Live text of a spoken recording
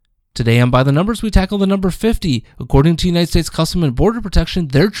Today on By the Numbers, we tackle the number 50. According to United States Customs and Border Protection,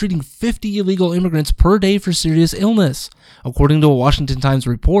 they're treating 50 illegal immigrants per day for serious illness. According to a Washington Times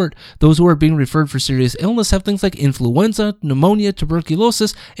report, those who are being referred for serious illness have things like influenza, pneumonia,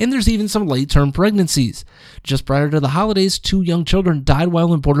 tuberculosis, and there's even some late-term pregnancies. Just prior to the holidays, 2 young children died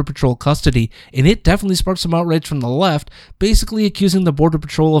while in Border Patrol custody, and it definitely sparked some outrage from the left, basically accusing the Border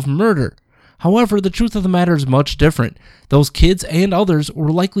Patrol of murder. However, the truth of the matter is much different. Those kids and others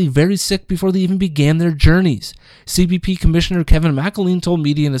were likely very sick before they even began their journeys. CBP Commissioner Kevin McAleen told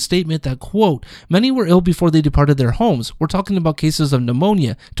media in a statement that, quote, many were ill before they departed their homes. We're talking about cases of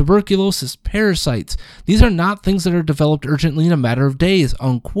pneumonia, tuberculosis, parasites. These are not things that are developed urgently in a matter of days,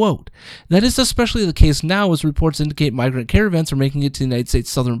 unquote. That is especially the case now, as reports indicate migrant caravans are making it to the United States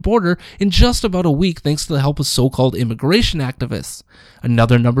southern border in just about a week thanks to the help of so-called immigration activists.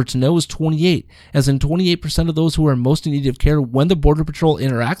 Another number to know is 28, as in 28% of those who are most in need of care when the Border Patrol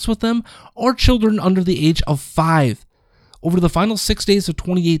interacts with them are children under the age of 5. Over the final 6 days of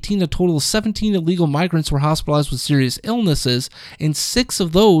 2018, a total of 17 illegal migrants were hospitalized with serious illnesses, and 6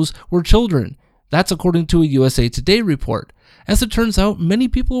 of those were children. That's according to a USA Today report. As it turns out, many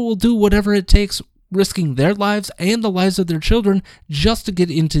people will do whatever it takes, risking their lives and the lives of their children just to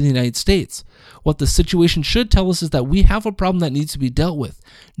get into the United States. What the situation should tell us is that we have a problem that needs to be dealt with.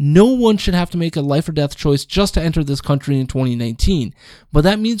 No one should have to make a life or death choice just to enter this country in 2019, but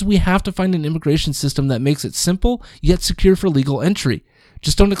that means we have to find an immigration system that makes it simple yet secure for legal entry.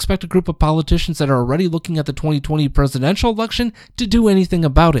 Just don't expect a group of politicians that are already looking at the 2020 presidential election to do anything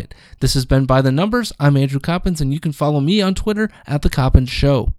about it. This has been By the Numbers. I'm Andrew Coppins, and you can follow me on Twitter at The Coppins Show.